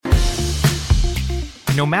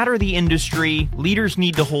No matter the industry, leaders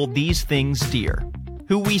need to hold these things dear.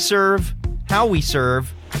 Who we serve, how we serve,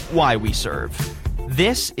 why we serve.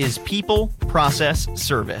 This is People, Process,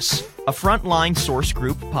 Service, a Frontline Source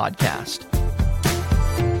Group podcast.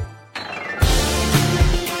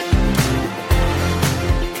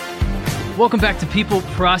 Welcome back to People,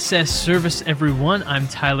 Process, Service, everyone. I'm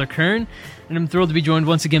Tyler Kern, and I'm thrilled to be joined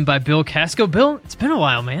once again by Bill Kasko. Bill, it's been a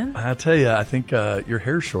while, man. I tell you, I think your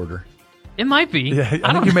hair's shorter. It might be. Yeah,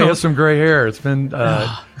 I think you may have some gray hair. It's been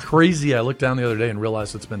crazy. I looked down the other day and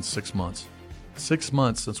realized it's been 6 months. 6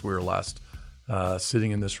 months since we were last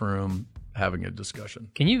sitting in this room having a discussion.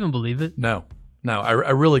 Can you even believe it? No, I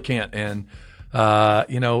really can't. And,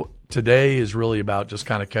 today is really about just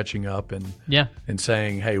kind of catching up and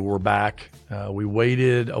saying, hey, we're back. We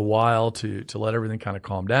waited a while to let everything kind of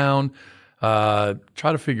calm down, try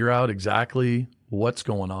to figure out exactly what's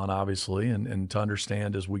going on, obviously, and to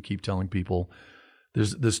understand, as we keep telling people,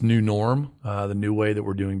 there's this new norm, the new way that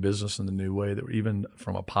we're doing business and the new way that we're, even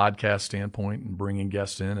from a podcast standpoint and bringing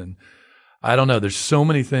guests in. And I don't know, there's so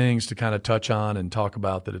many things to kind of touch on and talk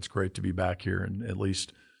about that it's great to be back here, and at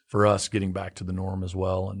least for us getting back to the norm as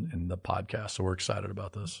well in the podcast. So we're excited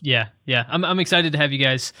about this. Yeah. I'm excited to have you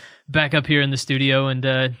guys back up here in the studio, and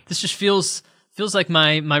this just feels like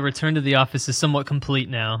my return to the office is somewhat complete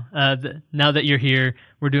now. Now that you're here,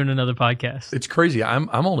 we're doing another podcast. It's crazy. I'm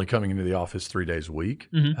only coming into the office 3 days a week.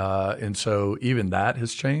 Mm-hmm. And so even that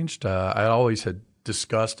has changed. I always had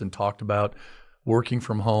discussed and talked about working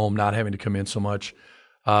from home, not having to come in so much.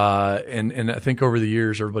 And I think over the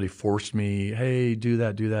years, everybody forced me, hey, do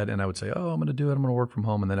that. And I would say, oh, I'm going to do it. I'm going to work from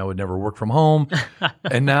home. And then I would never work from home.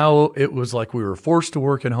 And now it was like we were forced to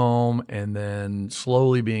work at home and then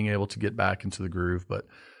slowly being able to get back into the groove. But,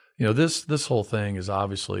 this whole thing is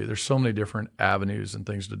obviously, there's so many different avenues and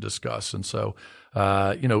things to discuss. And so,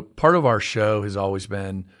 part of our show has always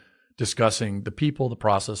been discussing the people, the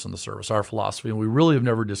process, and the service, our philosophy. And we really have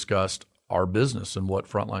never discussed our business and what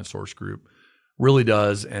Frontline Source Group really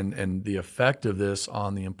does, and the effect of this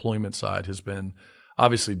on the employment side has been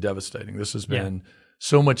obviously devastating. This has been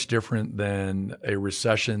so much different than a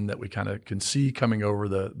recession that we kind of can see coming over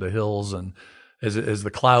the hills, and as the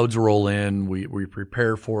clouds roll in, we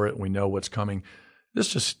prepare for it, we know what's coming. This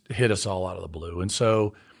just hit us all out of the blue. And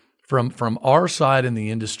so from our side in the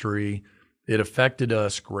industry, it affected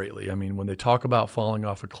us greatly. I mean, when they talk about falling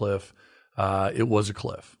off a cliff, it was a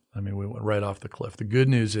cliff. I mean, we went right off the cliff. The good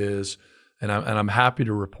news is, and I'm happy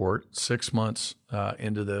to report, 6 months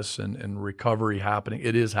into this and recovery happening.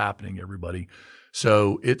 It is happening, everybody.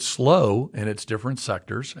 So it's slow and it's different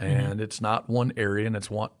sectors, and it's not one area and it's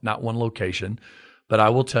not one location. But I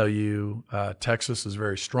will tell you, Texas is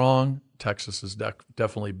very strong. Texas is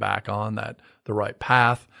definitely back on the right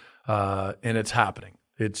path, and it's happening.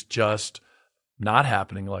 It's just not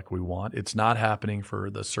happening like we want. It's not happening for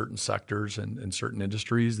the certain sectors and certain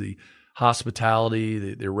industries. The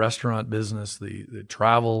hospitality, the restaurant business, the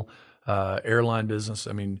travel, airline business.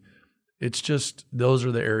 I mean, it's just, those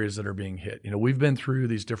are the areas that are being hit. We've been through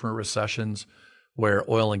these different recessions where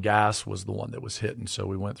oil and gas was the one that was hit. And so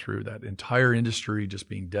we went through that entire industry just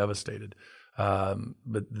being devastated.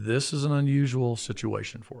 But this is an unusual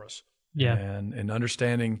situation for us. Yeah. And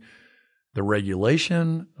understanding the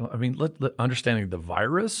regulation, understanding the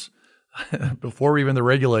virus, before even the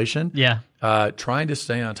regulation, trying to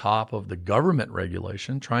stay on top of the government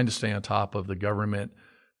regulation, trying to stay on top of the government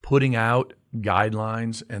putting out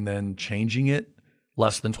guidelines and then changing it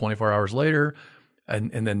less than 24 hours later,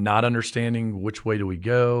 and then not understanding which way do we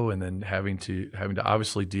go, and then having to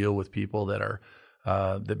obviously deal with people that are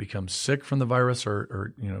that become sick from the virus,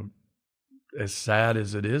 or as sad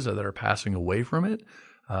as it is, that are passing away from it,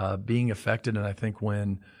 being affected. And I think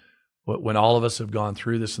when all of us have gone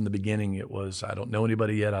through this in the beginning, it was, I don't know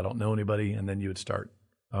anybody yet. I don't know anybody. And then you would start,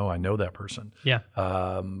 oh, I know that person. Yeah.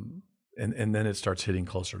 And then it starts hitting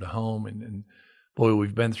closer to home. And boy,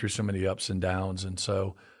 we've been through so many ups and downs. And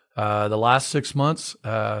so the last 6 months,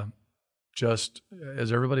 just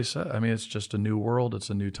as everybody said, I mean, it's just a new world. It's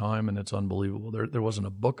a new time, and it's unbelievable. There wasn't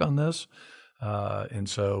a book on this. And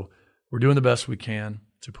so we're doing the best we can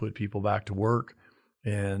to put people back to work.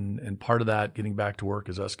 And part of that getting back to work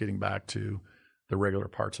is us getting back to the regular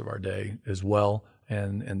parts of our day as well.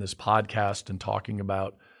 And this podcast and talking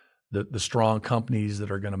about the strong companies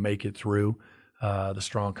that are going to make it through, the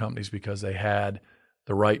strong companies because they had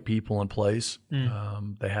the right people in place.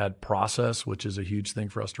 They had process, which is a huge thing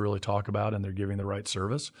for us to really talk about, and they're giving the right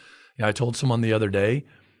service. I told someone the other day,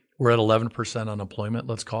 we're at 11% unemployment,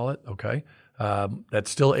 let's call it, okay? That's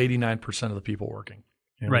still 89% of the people working.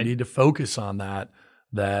 And right. We need to focus on that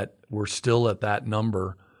we're still at that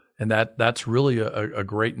number And that's really a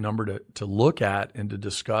great number to look at and to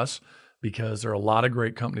discuss, because there are a lot of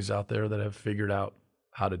great companies out there that have figured out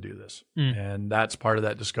how to do this. And that's part of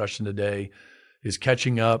that discussion today, is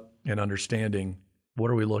catching up and understanding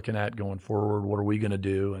what are we looking at going forward, what are we going to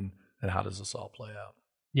do, and how does this all play out?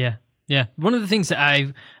 Yeah. Yeah. One of the things that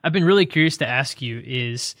I've been really curious to ask you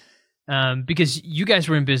is, because you guys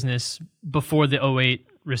were in business before the '08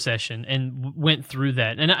 recession and went through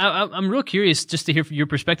that. And I'm real curious just to hear from your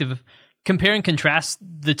perspective of compare and contrast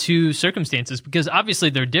the two circumstances, because obviously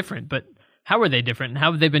they're different, but how are they different, and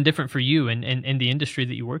how have they been different for you and the industry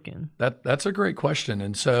that you work in? That's a great question.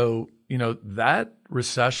 And so, that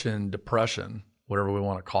recession, depression, whatever we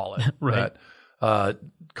want to call it, right. That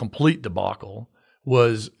complete debacle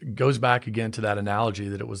goes back again to that analogy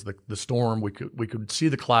that it was the storm. We could see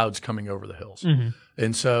the clouds coming over the hills.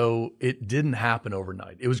 And so it didn't happen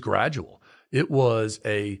overnight. It was gradual. It was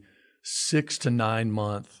a 6 to 9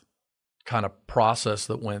 month kind of process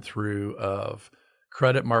that went through of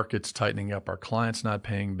credit markets tightening up, our clients not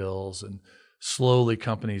paying bills, and slowly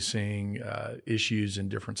companies seeing issues in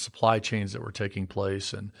different supply chains that were taking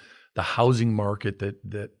place, and the housing market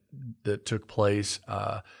that took place,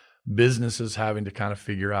 businesses having to kind of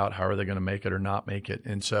figure out how are they going to make it or not make it.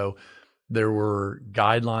 And so there were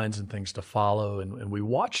guidelines and things to follow, and we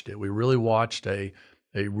watched it. We really watched a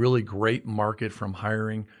really great market from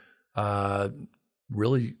hiring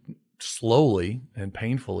really slowly and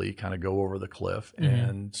painfully kind of go over the cliff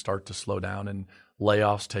and start to slow down, and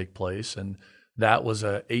layoffs take place. And that was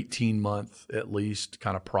a 18-month at least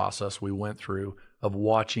kind of process we went through of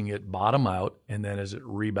watching it bottom out, and then as it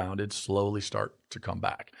rebounded, slowly start to come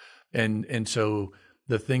back. And so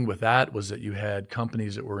the thing with that was that you had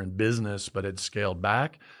companies that were in business but had scaled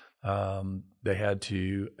back. They had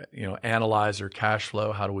to, analyze their cash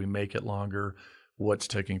flow. How do we make it longer? What's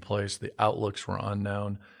taking place? The outlooks were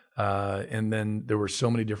unknown. And then there were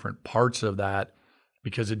so many different parts of that,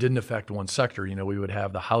 because it didn't affect one sector. We would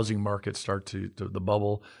have the housing market start to the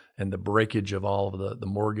bubble and the breakage of all of the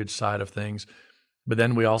mortgage side of things. But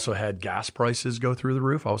then we also had gas prices go through the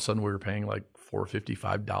roof. All of a sudden we were paying like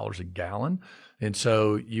 $4.55 a gallon. And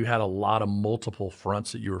so you had a lot of multiple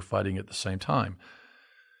fronts that you were fighting at the same time.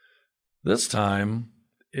 This time,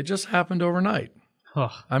 it just happened overnight.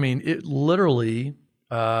 I mean, it literally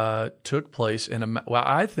took place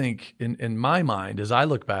I think in my mind, as I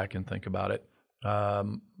look back and think about it,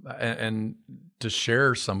 and to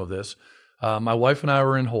share some of this, my wife and I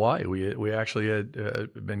were in Hawaii. We actually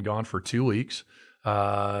had been gone for 2 weeks,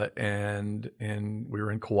 and we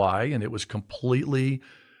were in Kauai, and it was completely,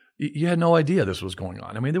 you had no idea this was going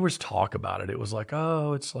on. I mean, there was talk about it. It was like,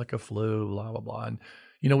 oh, it's like a flu, blah, blah, blah. And,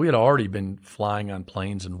 we had already been flying on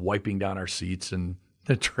planes and wiping down our seats and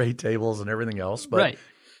the tray tables and everything else. But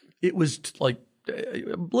it was like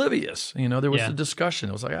oblivious. There was a discussion.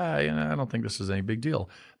 It was like, I don't think this is any big deal.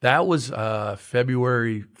 That was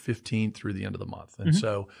February 15th through the end of the month. And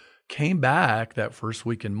so came back that first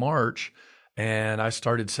week in March, and I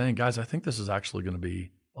started saying, guys, I think this is actually going to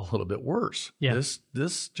be a little bit worse. Yeah.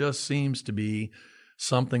 This just seems to be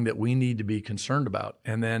something that we need to be concerned about.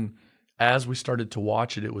 And then as we started to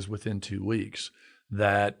watch it, it was within 2 weeks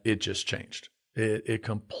that it just changed. It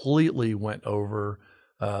completely went over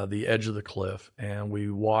the edge of the cliff, and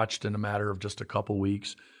we watched in a matter of just a couple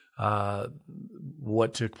weeks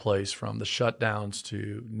what took place, from the shutdowns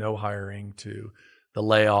to no hiring to the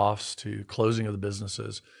layoffs to closing of the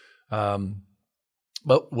businesses.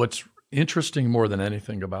 But what's interesting more than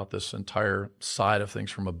anything about this entire side of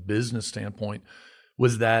things from a business standpoint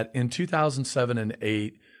was that in 2007 and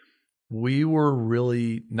 2008, we were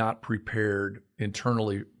really not prepared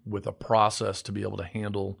internally with a process to be able to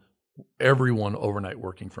handle everyone overnight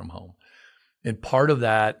working from home. And part of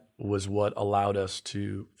that was what allowed us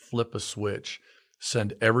to flip a switch,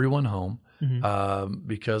 send everyone home,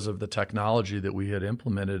 because of the technology that we had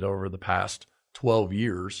implemented over the past 12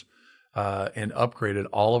 years, and upgraded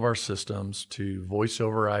all of our systems to voice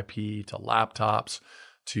over IP, to laptops,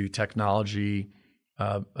 to technology,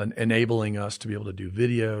 enabling us to be able to do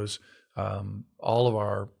videos, all of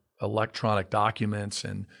our electronic documents.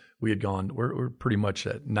 And we had we're pretty much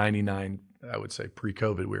at 99, I would say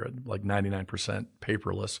pre-COVID, we were at like 99%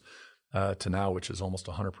 paperless to now, which is almost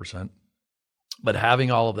 100%. But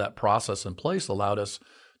having all of that process in place allowed us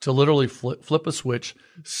to literally flip a switch,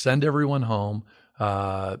 send everyone home,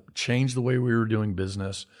 change the way we were doing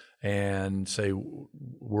business, and say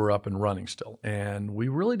we're up and running still. And we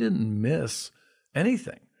really didn't miss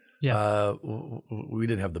anything. Yeah. We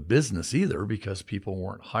didn't have the business either because people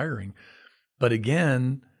weren't hiring. But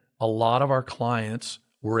again, a lot of our clients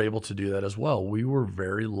were able to do that as well. We were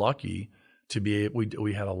very lucky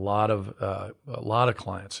we had a lot of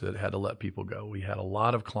clients that had to let people go. We had a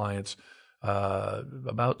lot of clients,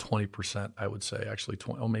 about 20%, I would say, actually,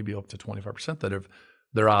 maybe up to 25%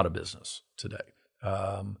 they're out of business today.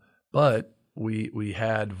 But we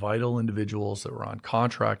had vital individuals that were on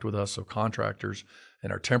contract with us, so contractors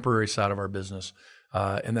in our temporary side of our business,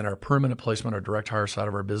 and then our permanent placement, our direct hire side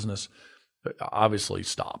of our business, obviously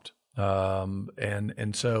stopped.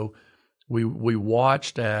 And so we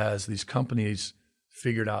watched as these companies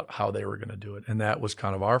figured out how they were going to do it, and that was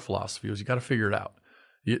kind of our philosophy: was you got to figure it out.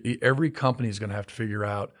 Every company is going to have to figure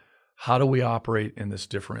out, how do we operate in this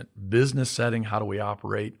different business setting? How do we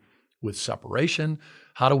operate with separation?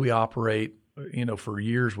 How do we operate? For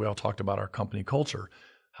years we all talked about our company culture.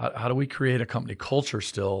 How do we create a company culture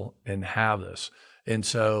still and have this? And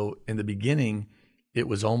so in the beginning, it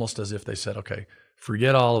was almost as if they said, okay,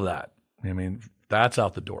 forget all of that. I mean, that's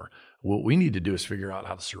out the door. What we need to do is figure out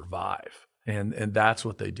how to survive. And that's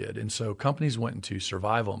what they did. And so companies went into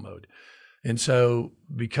survival mode. And so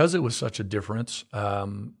because it was such a difference,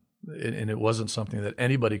 and it wasn't something that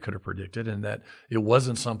anybody could have predicted, and that it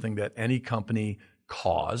wasn't something that any company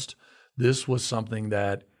caused, this was something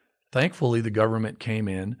that thankfully the government came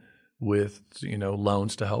in with,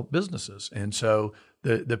 loans to help businesses. And so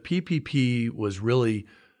the PPP was really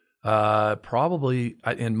probably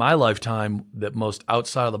in my lifetime the most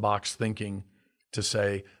outside of the box thinking to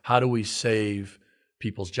say, how do we save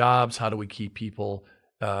people's jobs? How do we keep people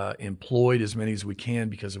employed, as many as we can?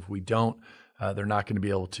 Because if we don't, they're not going to be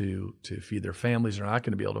able to feed their families. They're not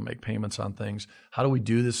going to be able to make payments on things. How do we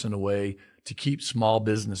do this in a way to keep small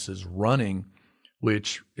businesses running,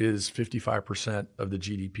 which is 55% of the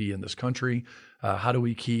GDP in this country? How do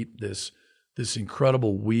we keep this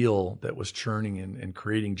incredible wheel that was churning and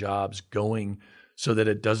creating jobs going so that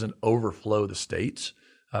it doesn't overflow the states?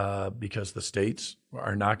 Because the states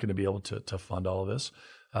are not going to be able to fund all of this.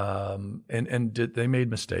 And they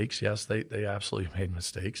made mistakes. Yes, they absolutely made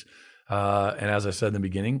mistakes. And as I said in the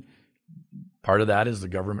beginning, part of that is the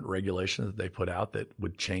government regulation that they put out that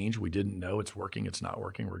would change. We didn't know it's working, it's not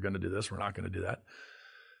working. We're going to do this, we're not going to do that.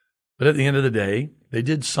 But at the end of the day, they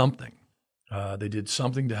did something. They did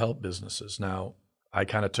something to help businesses. Now, I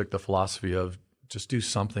kind of took the philosophy of just do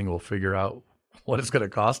something, we'll figure out what it's going to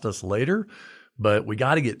cost us later. But we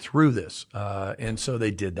got to get through this. And so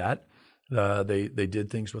they did that. They did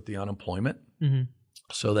things with the unemployment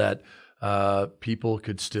so that people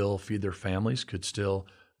could still feed their families, could still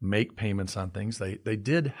make payments on things. They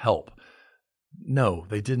did help. No,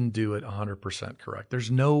 they didn't do it 100% correct. There's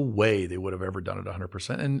no way they would have ever done it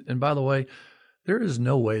 100%. And by the way, there is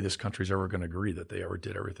no way this country's ever going to agree that they ever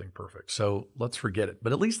did everything perfect. So let's forget it.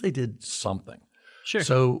 But at least they did something. Sure.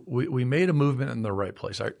 So we made a movement in the right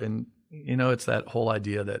place. It's that whole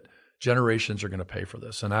idea that generations are going to pay for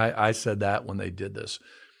this. And I said that when they did this.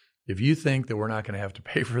 If you think that we're not going to have to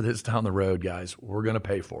pay for this down the road, guys, we're going to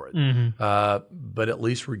pay for it. But at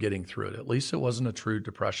least we're getting through it. At least it wasn't a true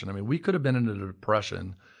depression. I mean, we could have been in a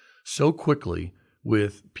depression so quickly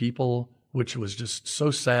with people, which was just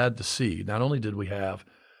so sad to see. Not only did we have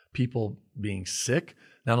people being sick,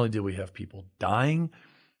 not only did we have people dying,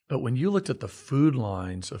 but when you looked at the food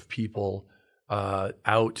lines of people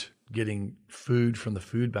out getting food from the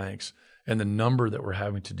food banks and the number that were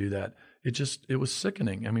having to do that, it was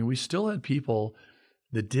sickening. I mean, we still had people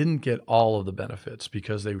that didn't get all of the benefits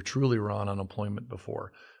because they truly were on unemployment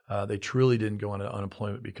before. They truly didn't go on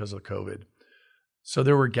unemployment because of COVID. So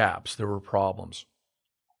there were gaps, there were problems.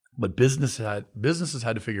 But businesses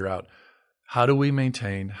had to figure out, how do we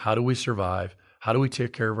maintain, how do we survive, how do we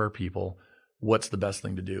take care of our people, what's the best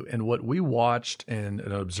thing to do? And what we watched and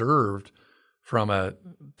observed from a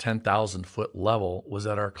 10,000 foot level was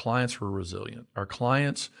that our clients were resilient. Our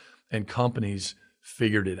clients and companies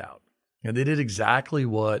figured it out. And they did exactly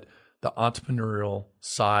what the entrepreneurial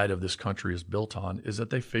side of this country is built on, is that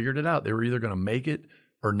they figured it out. They were either going to make it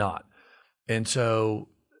or not. And so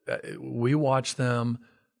we watched them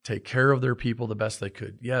take care of their people the best they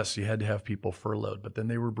could. Yes, you had to have people furloughed, but then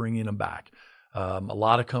they were bringing them back. A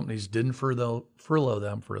lot of companies didn't furlough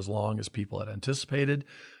them for as long as people had anticipated.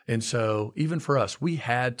 And so even for us, we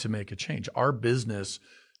had to make a change. Our business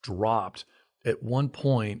dropped. At one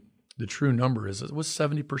point, the true number is it was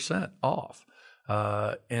 70% off.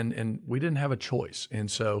 And we didn't have a choice. And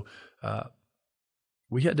so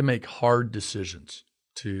we had to make hard decisions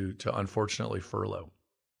to unfortunately furlough.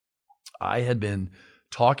 I had been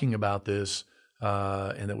talking about this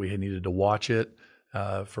and that we had needed to watch it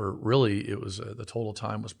for really, it was the total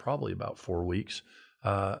time was probably about 4 weeks.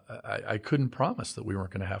 I couldn't promise that we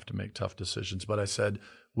weren't going to have to make tough decisions, but I said,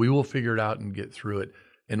 we will figure it out and get through it.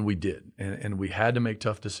 And we did. And we had to make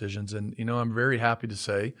tough decisions. And, I'm very happy to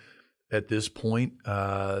say at this point,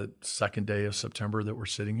 second day of September that we're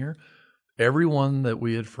sitting here, everyone that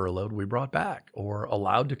we had furloughed, we brought back or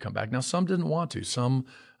allowed to come back. Now, some didn't want to. Some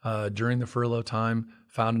during the furlough time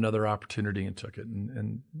found another opportunity and took it.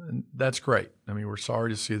 And that's great. I mean, we're sorry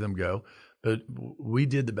to see them go, but we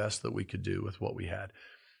did the best that we could do with what we had.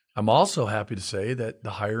 I'm also happy to say that the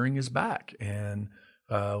hiring is back. And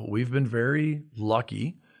we've been very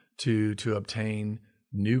lucky to obtain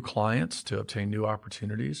new clients, to obtain new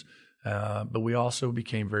opportunities. But we also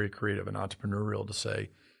became very creative and entrepreneurial to say,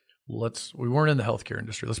 we weren't in the healthcare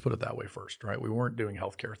industry. Let's put it that way first, right? We weren't doing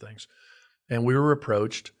healthcare things. And we were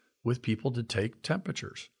approached with people to take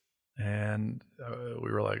temperatures. And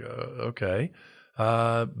we were like, okay.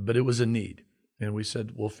 But it was a need. And we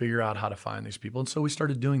said, we'll figure out how to find these people. And so we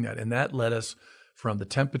started doing that. And that led us from the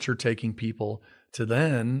temperature taking people to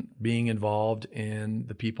then being involved in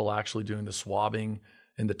the people actually doing the swabbing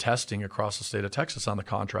and the testing across the state of Texas on the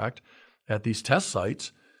contract at these test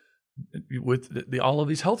sites with all of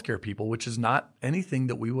these healthcare people, which is not anything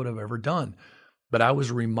that we would have ever done. But I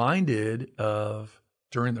was reminded of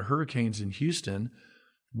during the hurricanes in Houston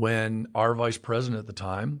when our vice president at the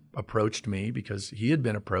time approached me because he had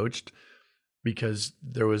been approached because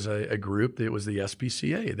there was a group that was the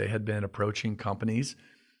SPCA. They had been approaching companies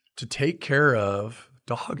to take care of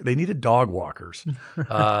they needed dog walkers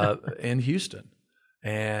in Houston.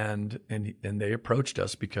 And they approached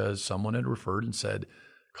us because someone had referred and said,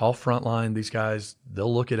 call Frontline. These guys,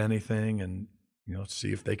 they'll look at anything and,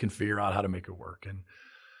 see if they can figure out how to make it work. And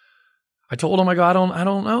I told him, I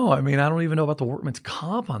don't know. I mean, I don't even know about the workman's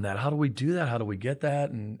comp on that. How do we do that? How do we get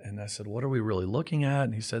that? And I said, what are we really looking at?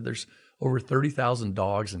 And he said, there's over 30,000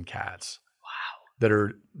 dogs and cats that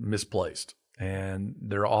are misplaced. And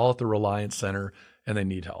they're all at the Reliance Center and they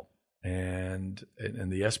need help. And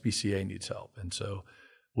the SPCA needs help. And so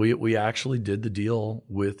we actually did the deal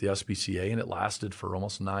with the SPCA, and it lasted for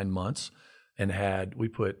almost 9 months. And we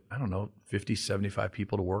put, 50, 75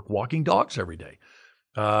 people to work walking dogs every day.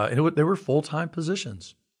 And they were full-time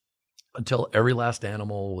positions until every last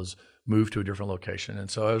animal was moved to a different location.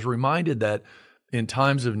 And so I was reminded that in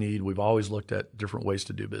times of need, we've always looked at different ways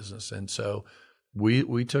to do business. And so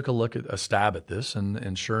we took a stab at this,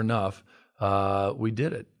 and sure enough, we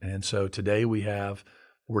did it. And so today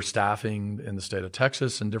we're staffing in the state of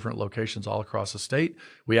Texas in different locations all across the state.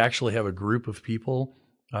 We actually have a group of people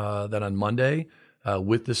that on Monday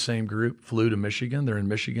with the same group flew to Michigan. They're in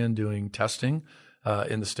Michigan doing testing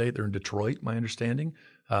in the state. They're in Detroit, my understanding,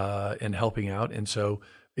 and helping out. And so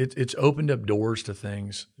it's opened up doors to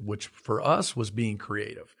things, which for us was being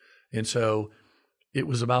creative. And so it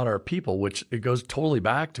was about our people, which it goes totally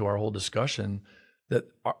back to our whole discussion that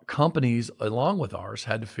our companies, along with ours,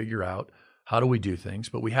 had to figure out how do we do things,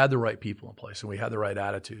 but we had the right people in place and we had the right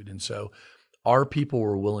attitude. And so our people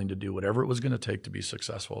were willing to do whatever it was going to take to be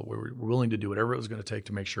successful. We were willing to do whatever it was going to take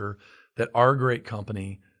to make sure that our great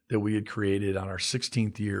company that we had created on our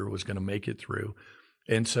 16th year was going to make it through.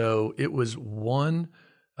 And so it was one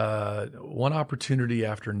opportunity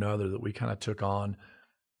after another that we kind of took on.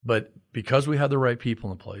 But because we had the right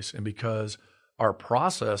people in place and because our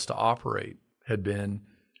process to operate had been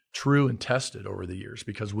true and tested over the years,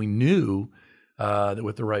 because we knew that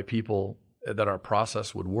with the right people that our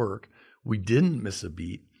process would work, we didn't miss a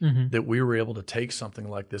beat, that we were able to take something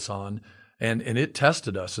like this on. And it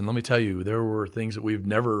tested us. And let me tell you, there were things that we've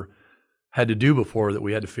never had to do before that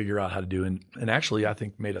we had to figure out how to do. And actually, I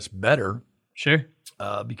think made us better. Sure.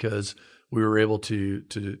 Because we were able to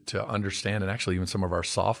understand, and actually even some of our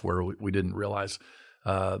software, we didn't realize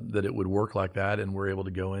that it would work like that. And we're able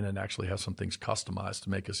to go in and actually have some things customized to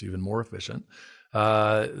make us even more efficient.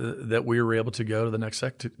 That we were able to go to the next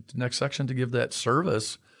section to give that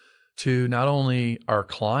service to not only our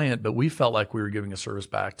client, but we felt like we were giving a service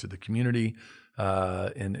back to the community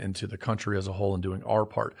and to the country as a whole and doing our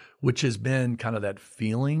part, which has been kind of that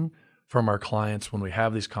feeling from our clients when we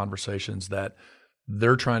have these conversations that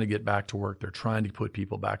they're trying to get back to work. They're trying to put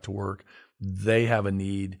people back to work. They have a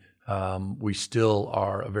need. We still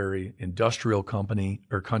are a very industrial company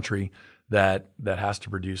or country that has to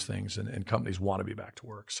produce things, and companies want to be back to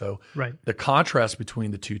work. So the contrast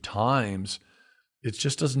between the two times, it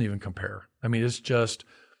just doesn't even compare. I mean, it's just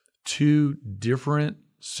two different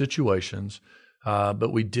situations,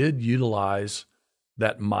 but we did utilize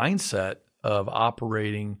that mindset of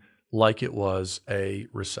operating like it was a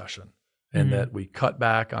recession, and that we cut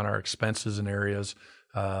back on our expenses in areas,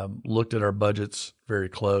 looked at our budgets very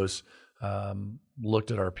close,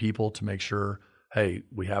 looked at our people to make sure, hey,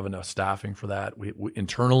 we have enough staffing for that. We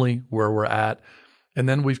internally where we're at, And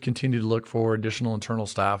then we've continued to look for additional internal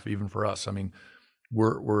staff, even for us. I mean,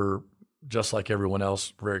 we're just like everyone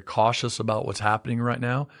else, very cautious about what's happening right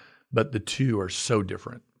now, but the two are so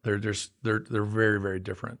different. They're very, very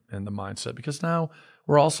different in the mindset, because now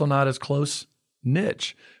we're also not as close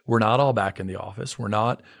niche. We're not all back in the office. We're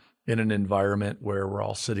not in an environment where we're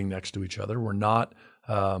all sitting next to each other. We're not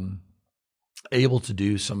able to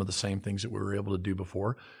do some of the same things that we were able to do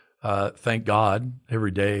before. Thank God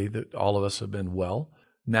every day that all of us have been well.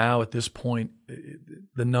 Now at this point,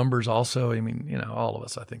 the numbers also, I mean, all of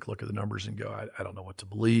us, I think, look at the numbers and go, I don't know what to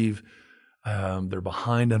believe. They're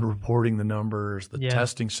behind on reporting the numbers. The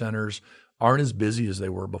testing centers aren't as busy as they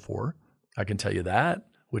were before. I can tell you that,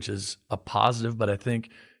 which is a positive. But I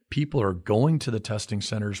think people are going to the testing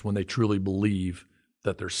centers when they truly believe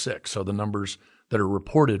that they're sick. So the numbers that are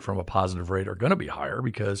reported from a positive rate are going to be higher,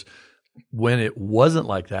 because when it wasn't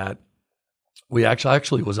like that, we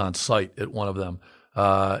actually was on site at one of them.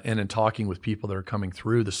 And in talking with people that are coming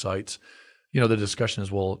through the sites, the discussion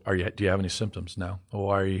is, well, do you have any symptoms? No. Well,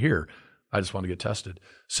 why are you here? I just want to get tested.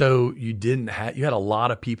 So you had a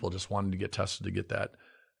lot of people just wanting to get tested to get that,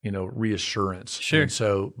 reassurance. Sure. And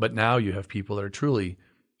so, but now you have people that are truly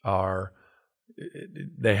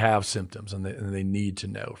they have symptoms and they need to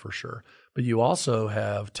know for sure. But you also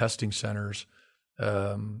have testing centers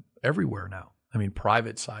everywhere now. I mean,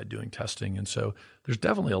 private side doing testing. And so there's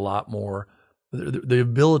definitely a lot more. The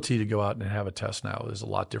ability to go out and have a test now is a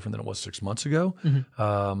lot different than it was 6 months ago.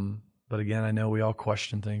 Mm-hmm. But again, I know we all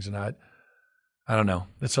question things, and I don't know.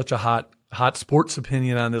 It's such a hot sports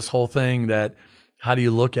opinion on this whole thing that how do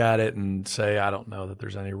you look at it and say, I don't know that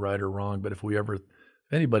there's any right or wrong. But if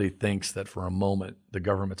anybody thinks that for a moment the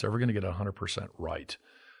government's ever going to get 100% right,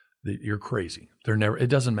 you're crazy. It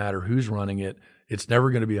doesn't matter who's running it. It's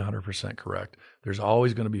never going to be 100% correct. There's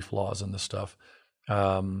always going to be flaws in this stuff.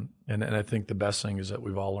 And I think the best thing is that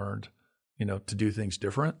we've all learned, to do things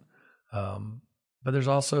different. But there's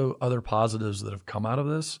also other positives that have come out of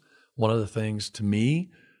this. One of the things to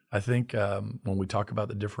me, I think when we talk about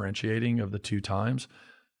the differentiating of the two times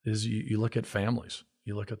is you look at families.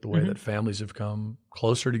 You look at the way mm-hmm. that families have come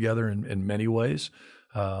closer together in many ways.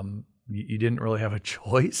 You didn't really have a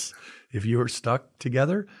choice if you were stuck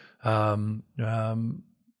together. And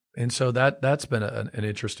so that's been an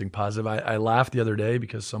interesting positive. I laughed the other day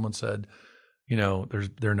because someone said,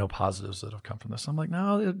 there are no positives that have come from this. I'm like,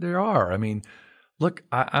 no, there are. I mean, look,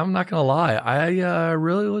 I'm not going to lie. I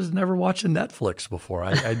really was never watching Netflix before.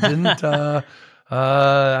 I didn't.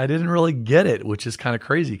 I didn't really get it, which is kind of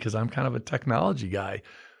crazy because I'm kind of a technology guy.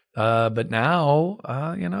 But now,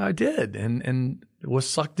 I did, and was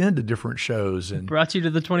sucked into different shows, and brought you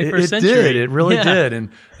to the 21st century. It did. It really did.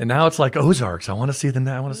 And now it's like Ozarks. I want to see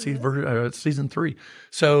season 3.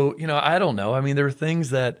 So, I don't know. I mean, there are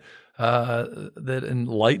things that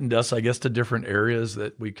enlightened us, I guess, to different areas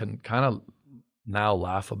that we can kind of now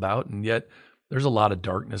laugh about. And yet there's a lot of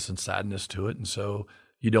darkness and sadness to it. And so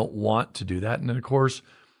you don't want to do that. And then, of course,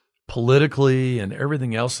 politically and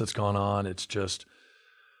everything else that's gone on, it's just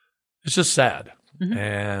sad. Mm-hmm.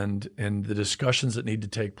 And the discussions that need to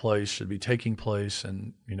take place should be taking place,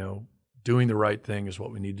 and, doing the right thing is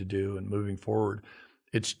what we need to do, and moving forward.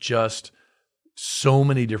 It's just so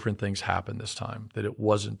many different things happened this time that it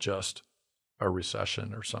wasn't just a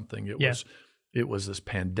recession or something. It was this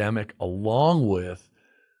pandemic along with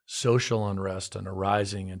social unrest and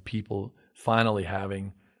arising, and people finally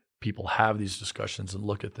having have these discussions and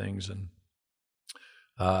look at things. And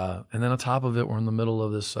then on top of it, we're in the middle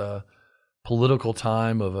of this political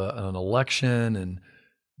time of an election and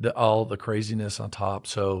all the craziness on top.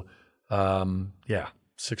 So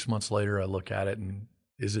 6 months later, I look at it, and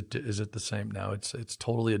is it the same now? It's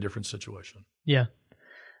totally a different situation. Yeah.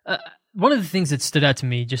 One of the things that stood out to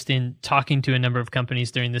me just in talking to a number of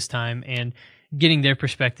companies during this time and getting their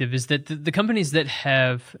perspective is that the companies that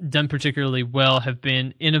have done particularly well have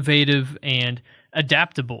been innovative and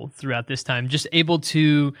adaptable throughout this time, just able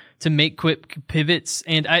to make quick pivots.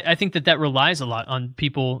 And I think that relies a lot on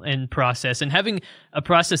people and process, and having a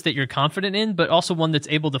process that you're confident in, but also one that's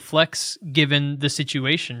able to flex given the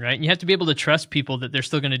situation, right? And you have to be able to trust people that they're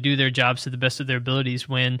still going to do their jobs to the best of their abilities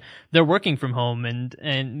when they're working from home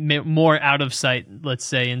and more out of sight, let's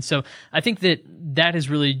say. And so I think that has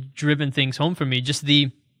really driven things home for me, just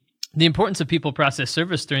the importance of people process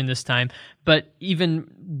service during this time, but even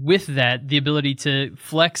with that, the ability to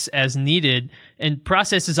flex as needed. And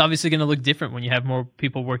process is obviously going to look different when you have more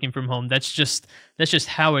people working from home. That's just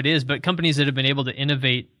how it is. But companies that have been able to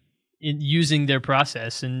innovate in using their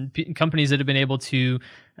process, and companies that have been able to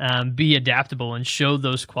be adaptable and show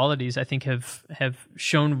those qualities, I think have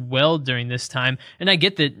shown well during this time. And I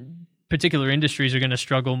get that particular industries are going to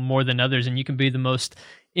struggle more than others, and you can be the most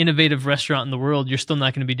innovative restaurant in the world, you're still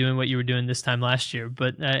not going to be doing what you were doing this time last year.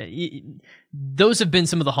 But those have been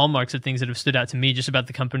some of the hallmarks of things that have stood out to me, just about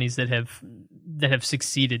the companies that have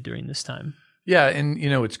succeeded during this time. Yeah, and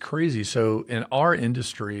it's crazy. So in our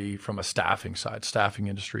industry, from a staffing side, staffing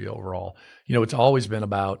industry overall, it's always been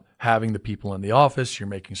about having the people in the office. You're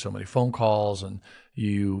making so many phone calls, and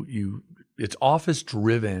it's office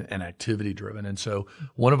driven and activity driven. And so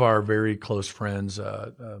one of our very close friends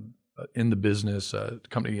in the business, a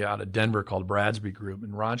company out of Denver called Bradsby Group,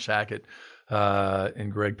 and Ron Shackett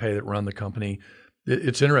and Greg Pay that run the company.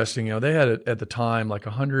 It's interesting, they had at the time like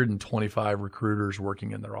 125 recruiters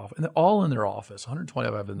working in their office, and they're all in their office,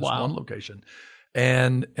 125 in this one location,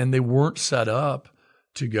 and they weren't set up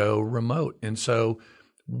to go remote. And so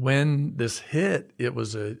when this hit, it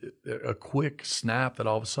was a quick snap that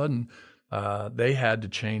all of a sudden they had to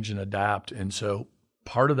change and adapt. And so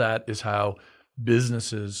part of that is how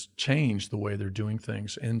businesses change the way they're doing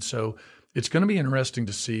things. And so it's going to be interesting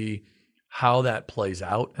to see how that plays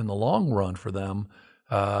out in the long run for them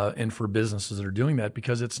and for businesses that are doing that,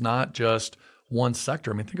 because it's not just one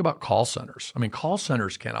sector. I mean, think about call centers. I mean, call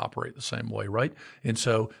centers can't operate the same way, right? And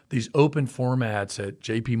so these open formats at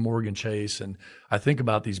JP Morgan Chase, and I think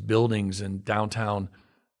about these buildings in downtown,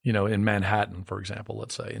 in Manhattan, for example,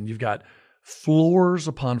 let's say, and you've got floors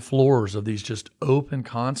upon floors of these just open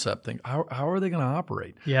concept things. How are they going to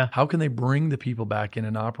operate? Yeah. How can they bring the people back in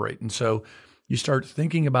and operate? And so you start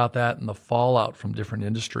thinking about that and the fallout from different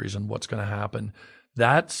industries and what's going to happen.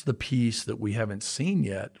 That's the piece that we haven't seen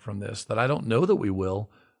yet from this, that I don't know that we will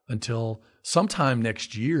until sometime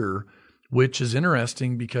next year, which is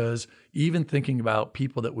interesting because even thinking about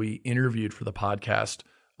people that we interviewed for the podcast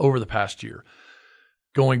over the past year,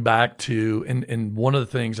 going back to, and one of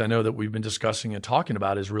the things I know that we've been discussing and talking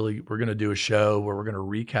about is really, we're going to do a show where we're going to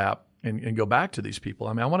recap and go back to these people.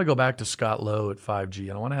 I mean, I want to go back to Scott Lowe at 5G,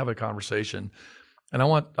 and I want to have a conversation, and I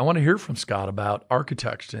want to hear from Scott about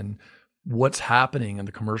architects and what's happening in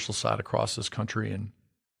the commercial side across this country. And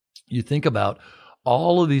you think about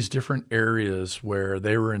all of these different areas where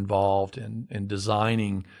they were involved in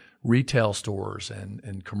designing retail stores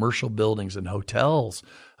and commercial buildings and hotels.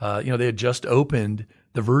 They had just opened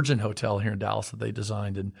the Virgin Hotel here in Dallas that they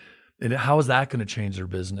designed, and how is that going to change their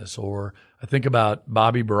business? Or I think about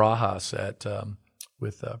Bobby Barajas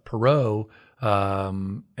with Perot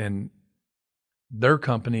and their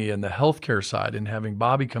company and the healthcare side, and having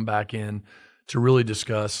Bobby come back in to really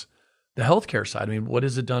discuss the healthcare side. I mean, what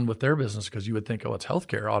has it done with their business? Because you would think, oh, it's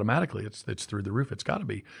healthcare automatically. It's through the roof. It's got to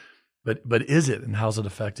be. But is it, and how's it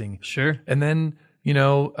affecting? Sure. And then,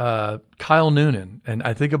 Kyle Noonan. And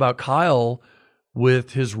I think about Kyle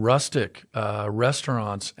with his rustic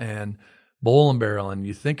restaurants and Bowl and Barrel. And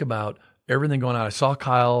you think about everything going on. I saw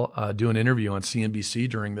Kyle do an interview on CNBC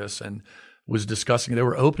during this and was discussing, they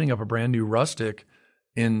were opening up a brand new rustic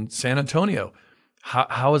in San Antonio.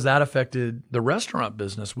 How has that affected the restaurant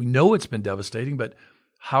business? We know it's been devastating, but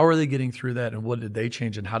how are they getting through that, and what did they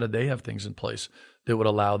change, and how did they have things in place that would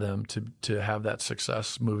allow them to have that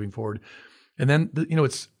success moving forward? And then,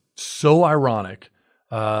 it's so ironic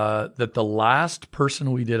that the last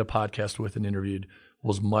person we did a podcast with and interviewed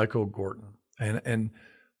was Michael Gorton. And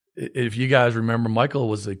if you guys remember, Michael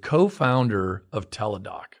was the co-founder of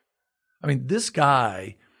Teladoc. I mean, this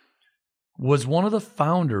guy was one of the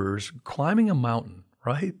founders climbing a mountain,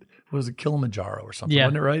 right? Was it Kilimanjaro or something,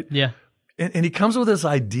 wasn't it, right? Yeah. And he comes with this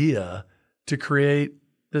idea to create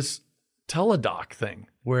this Teladoc thing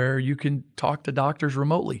where you can talk to doctors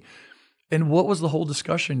remotely. And what was the whole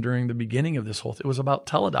discussion during the beginning of this whole thing? It was about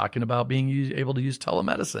Teladoc and about being able to use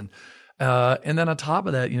telemedicine. And then on top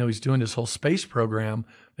of that, he's doing this whole space program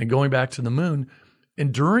and going back to the moon.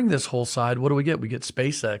 And during this whole side, what do we get? We get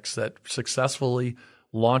SpaceX that successfully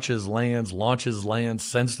launches, lands,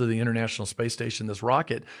 sends to the International Space Station this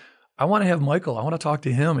rocket. I want to have Michael. I want to talk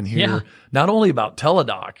to him and hear not only about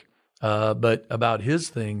Teladoc, but about his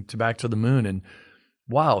thing to back to the moon. And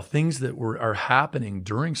wow, things that are happening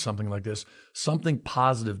during something like this, something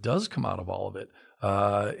positive does come out of all of it.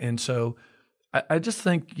 And so I just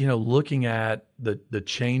think, looking at the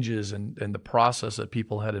changes and the process that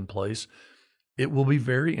people had in place, it will be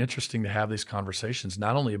very interesting to have these conversations,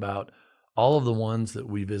 not only about all of the ones that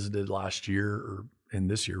we visited last year, or in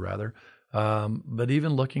this year rather, but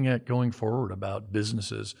even looking at going forward about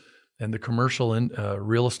businesses and the commercial and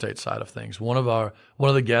real estate side of things. One of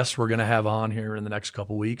the guests we're going to have on here in the next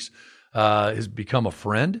couple of weeks has become a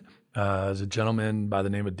friend. Is a gentleman by the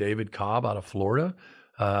name of David Cobb out of Florida.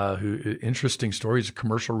 Who interesting story. He's a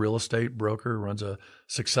commercial real estate broker, runs a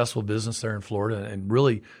successful business there in Florida, and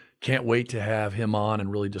really can't wait to have him on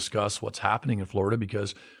and really discuss what's happening in Florida,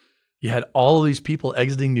 because you had all of these people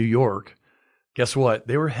exiting New York. Guess what?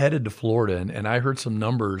 They were headed to Florida. And I heard some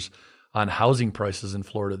numbers on housing prices in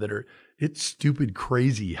Florida that it's stupid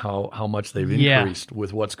crazy how much they've increased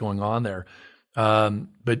with what's going on there.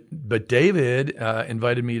 But David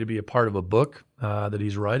invited me to be a part of a book that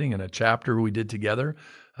he's writing, and a chapter we did together.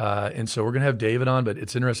 And so we're going to have David on, but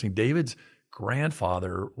it's interesting. David's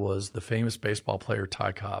grandfather was the famous baseball player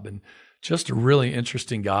Ty Cobb, and just a really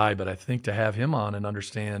interesting guy. But I think to have him on and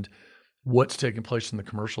understand what's taking place in the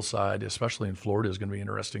commercial side, especially in Florida, is going to be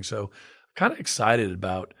interesting. So kind of excited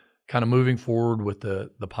about kind of moving forward with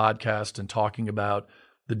the podcast and talking about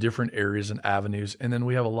the different areas and avenues. And then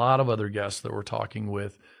we have a lot of other guests that we're talking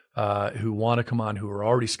with who want to come on, who are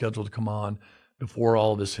already scheduled to come on before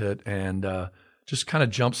all of this hit. And just kind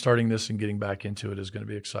of jump-starting this and getting back into it is going to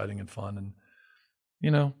be exciting and fun.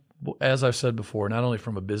 And, as I've said before, not only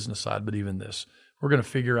from a business side, but even this, we're going to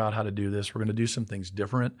figure out how to do this. We're going to do some things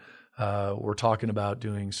different. We're talking about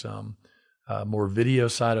doing some more video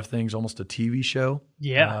side of things, almost a TV show,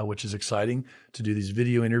 which is exciting, to do these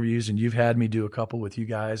video interviews. And you've had me do a couple with you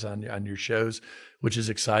guys on your shows, which is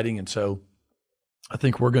exciting. And so I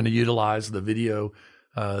think we're going to utilize the video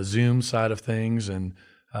Zoom side of things and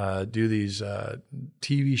do these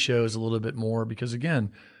TV shows a little bit more, because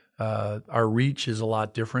again, our reach is a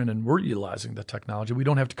lot different, and we're utilizing the technology. We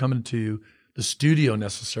don't have to come into the studio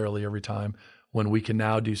necessarily every time, when we can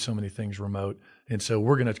now do so many things remote. And so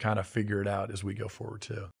we're going to kind of figure it out as we go forward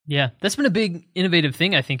too. Yeah, that's been a big innovative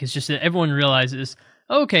thing, I think, is just that everyone realizes,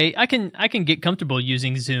 okay, I can get comfortable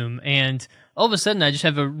using Zoom, and all of a sudden I just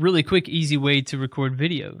have a really quick, easy way to record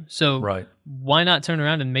video. So why not turn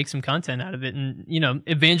around and make some content out of it and,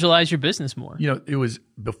 evangelize your business more? It was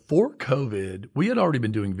before COVID, we had already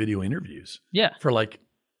been doing video interviews for like,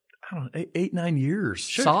 I don't know, 8-9 years,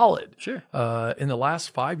 solid. Sure. In the last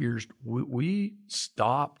 5 years, we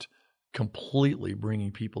stopped completely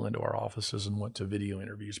bringing people into our offices and went to video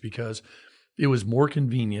interviews, because it was more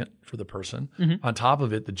convenient for the person. Mm-hmm. On top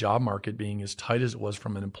of it, the job market being as tight as it was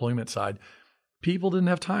from an employment side, people didn't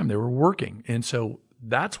have time. They were working. And so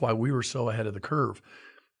that's why we were so ahead of the curve.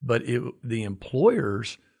 But the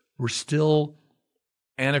employers were still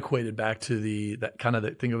antiquated back to that kind of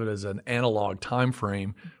think of it as an analog time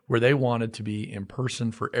frame, where they wanted to be in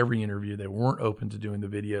person for every interview. They weren't open to doing the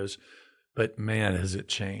videos. But man, has it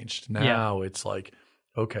changed. Now it's like,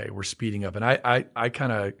 okay, we're speeding up. And I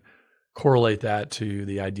kind of correlate that to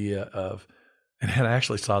the idea of, and I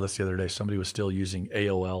actually saw this the other day, somebody was still using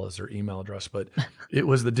AOL as their email address, but it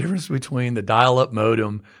was the difference between the dial-up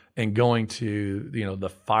modem and going to,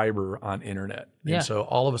 the fiber on internet. And so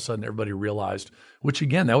all of a sudden everybody realized, which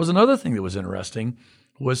again, that was another thing that was interesting,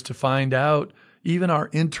 was to find out even our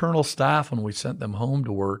internal staff, when we sent them home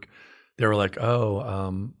to work, they were like,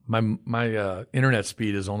 my internet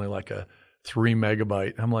speed is only like a 3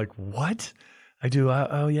 megabyte. I'm like, what? I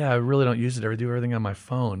really don't use it. I do everything on my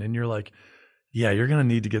phone. And you're like, yeah, you're going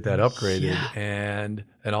to need to get that upgraded. Yeah. And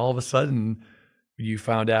all of a sudden you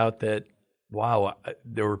found out that, wow,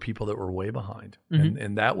 there were people that were way behind. Mm-hmm.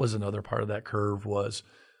 And that was another part of that curve, was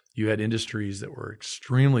you had industries that were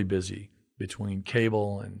extremely busy between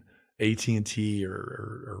cable and AT&T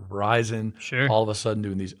or Verizon, all of a sudden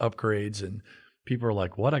doing these upgrades, and people are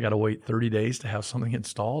like, what, I got to wait 30 days to have something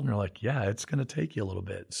installed? And you're like, yeah, it's going to take you a little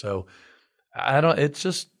bit. So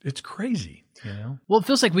it's crazy, Well, it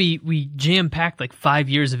feels like we jam-packed like 5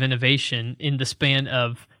 years of innovation in the span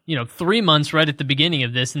of, 3 months right at the beginning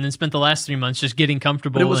of this, and then spent the last 3 months just getting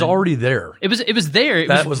comfortable. But it was already there. It was there.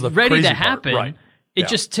 It was ready to happen. Right. It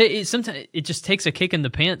just sometimes it just takes a kick in the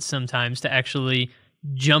pants sometimes to actually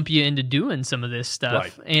jump you into doing some of this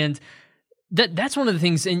stuff. Right. And that's one of the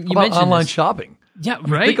things. And you mentioned online shopping. Yeah,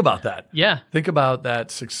 right. Think about that. Yeah. Think about that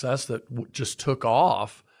success that just took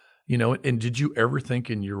off. And did you ever think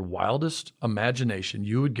in your wildest imagination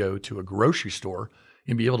you would go to a grocery store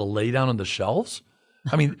and be able to lay down on the shelves?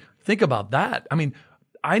 I mean, think about that. I mean,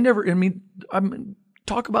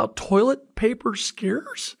 talk about toilet paper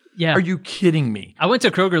scarce. Yeah. Are you kidding me? I went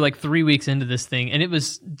to Kroger like 3 weeks into this thing, and it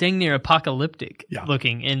was dang near apocalyptic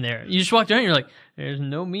looking in there. You just walked around and you're like, there's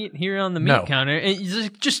no meat here on the meat counter. And it's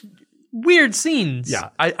just weird scenes. Yeah.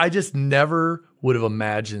 I just never would have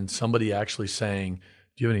imagined somebody actually saying,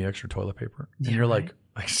 do you have any extra toilet paper? And you're like,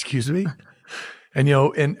 excuse me? And,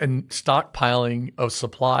 and stockpiling of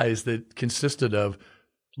supplies that consisted of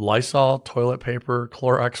Lysol toilet paper,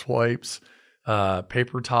 Clorox wipes,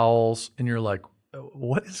 paper towels. And you're like,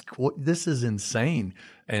 this is insane.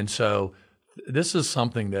 And so this is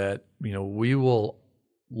something that, we will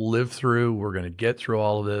live through. We're going to get through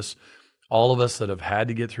all of this. all of us that have had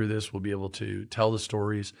to get through this will be able to tell the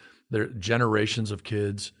stories. There generations of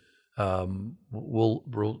kids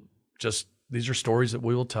will just, these are stories that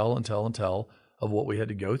we will tell and tell and tell of what we had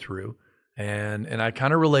to go through. And I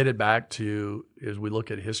kind of relate it back to, as we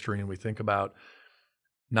look at history and we think about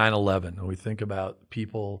 9/11, and we think about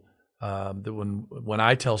people that when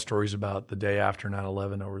I tell stories about the day after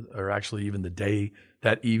 9/11, or actually even the day,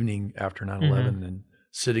 that evening after 9/11, and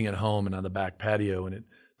sitting at home and on the back patio, and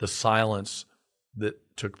the silence that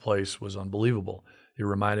took place was unbelievable. It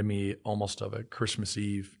reminded me almost of a Christmas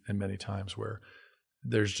Eve, and many times where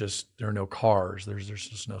there are no cars, there's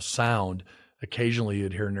just no sound. Occasionally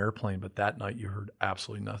you'd hear an airplane, but that night you heard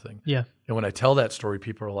absolutely nothing. Yeah. And when I tell that story,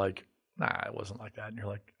 people are like, "Nah, it wasn't like that." And you're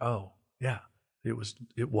like, "Oh, yeah, it was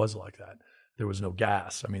like that." There was no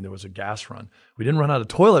gas. I mean, there was a gas run. We didn't run out of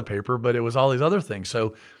toilet paper, but it was all these other things.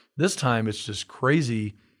 So this time it's just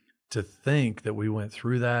crazy to think that we went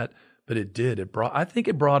through that, but it did. I think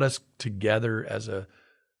it brought us together as a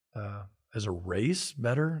race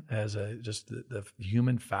better, as just the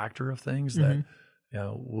human factor of things, that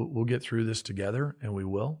we'll get through this together, and we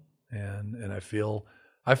will. And I feel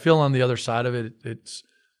on the other side of it,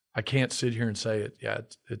 I can't sit here and say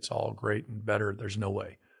it's all great and better. There's no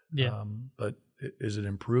way. Yeah. But is it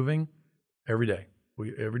improving? Every day.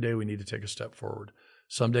 Every day we need to take a step forward.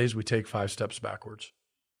 Some days we take 5 steps backwards,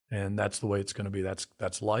 and that's the way it's going to be.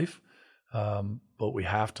 That's life. But we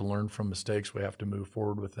have to learn from mistakes. We have to move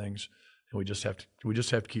forward with things, and we just have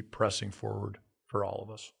to keep pressing forward for all of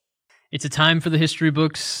us. It's a time for the history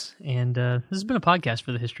books, and this has been a podcast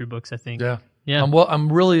for the history books, I think. Yeah. Yeah.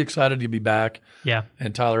 I'm really excited to be back. Yeah.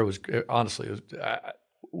 And Tyler was, honestly,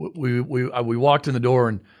 we walked in the door,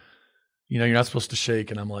 and you're not supposed to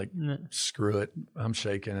shake, and I'm like, screw it, I'm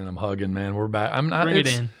shaking and I'm hugging, man. We're back. I'm not. Bring it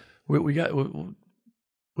in. We got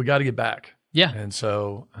to get back. Yeah. And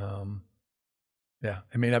so,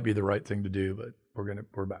 it may not be the right thing to do, but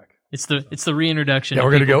we're back. It's the reintroduction. Yeah,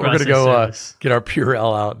 we're gonna go get our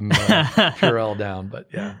Purell out and Purell down.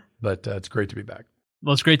 But it's great to be back.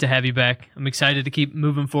 Well, it's great to have you back. I'm excited to keep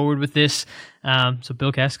moving forward with this. So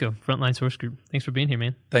Bill Kasko, Frontline Source Group, thanks for being here,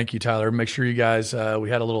 man. Thank you, Tyler. Make sure you guys, we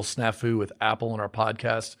had a little snafu with Apple in our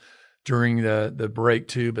podcast during the break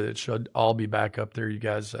too, but it should all be back up there. You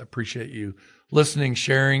guys, appreciate you listening,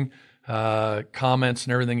 sharing, comments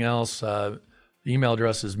and everything else. The email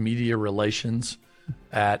address is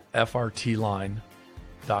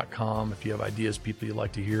mediarelations@frtline.com. If you have ideas, people you'd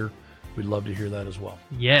like to hear, we'd love to hear that as well.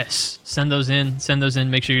 Yes. Send those in.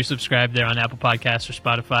 Make sure you're subscribed there on Apple Podcasts or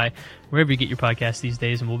Spotify, wherever you get your podcasts these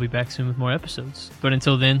days, and we'll be back soon with more episodes. But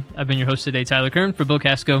until then, I've been your host today, Tyler Kern. For Bill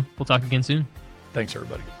Kasko, we'll talk again soon. Thanks,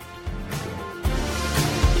 everybody.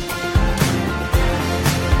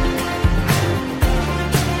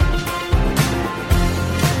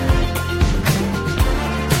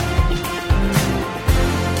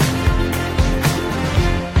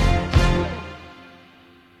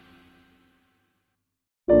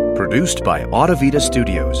 Produced by Audavita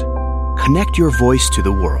Studios. Connect your voice to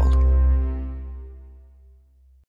the world.